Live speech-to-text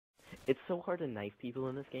It's so hard to knife people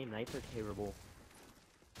in this game. Knives are terrible.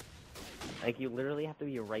 Like, you literally have to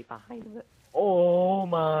be right behind it. Oh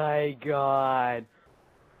my god!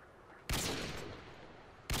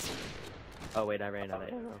 Oh wait, I ran out of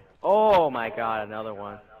ammo. Oh my god, another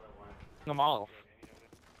one. I'm off.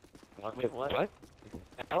 Wait, what?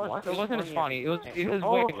 It wasn't as funny. It was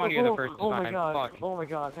way funnier the first time. Oh my god. Fuck. Oh my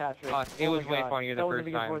god, PaTReK. It was way funnier the That was first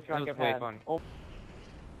the biggest time. voice It crack was I've way had. funny.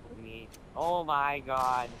 Oh my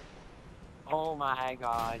god. Oh my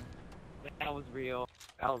god. That was real.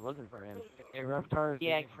 I was looking for him.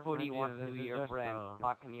 Yeah, Footy wants to be your friend.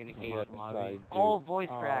 Not communicate with lobby. Oh, voice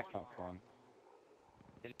crack.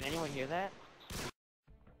 Did anyone hear that?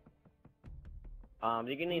 You're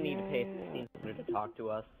gonna need to pay 1500 to talk to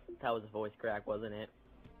us. That was a voice crack, wasn't it?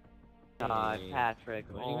 PaTReK.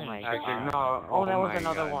 Oh my PaTReK? god. No. Oh, that Oh was my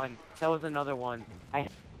another God. one. That was another one.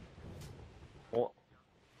 Oh.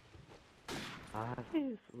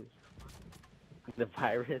 Seriously. The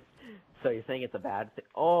virus? So you're saying it's a bad thing?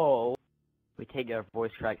 Oh! We take our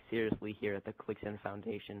voice crack seriously here at the Clicksin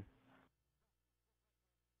Foundation.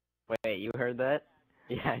 Wait, you heard that?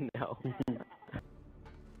 Yeah, I know.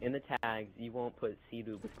 In the tags, you won't put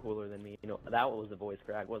SeeDoob is cooler than me. You know, that was a voice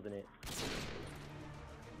crack, wasn't it?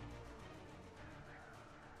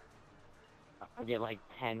 I get like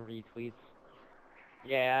 10 retweets.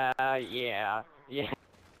 Yeah. I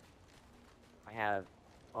have.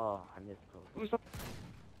 Oh, I miss Poco.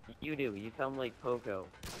 You do. You sound like Poco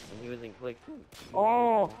when he was in Clicksin.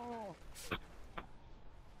 Oh!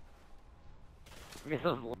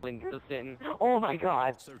 Mrs. Lincoln. Oh my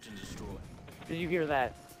god! Search and destroy. Did you hear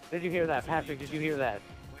that? Did you hear that? PaTReK, did you hear that?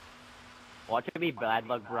 Watch it be Bad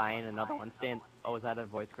Luck Brian, another one stand. Oh, is that a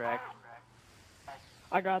voice crack?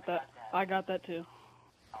 I got that. I got that too.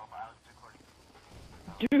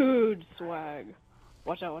 Dude, swag.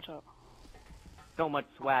 Watch out, watch out. So much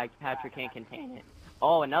swag, PaTReK can't contain it.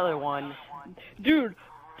 Oh, another one. Dude!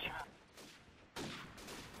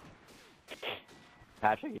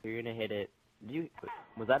 PaTReK, you're gonna hit it.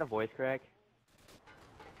 Was that a voice crack?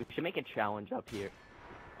 We should make a challenge up here.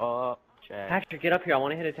 Oh, check. PaTReK, get up here. I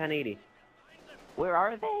want to hit a 1080. Where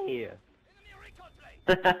are they?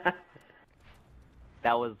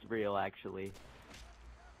 That was real, actually.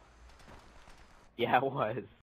 Yeah, it was.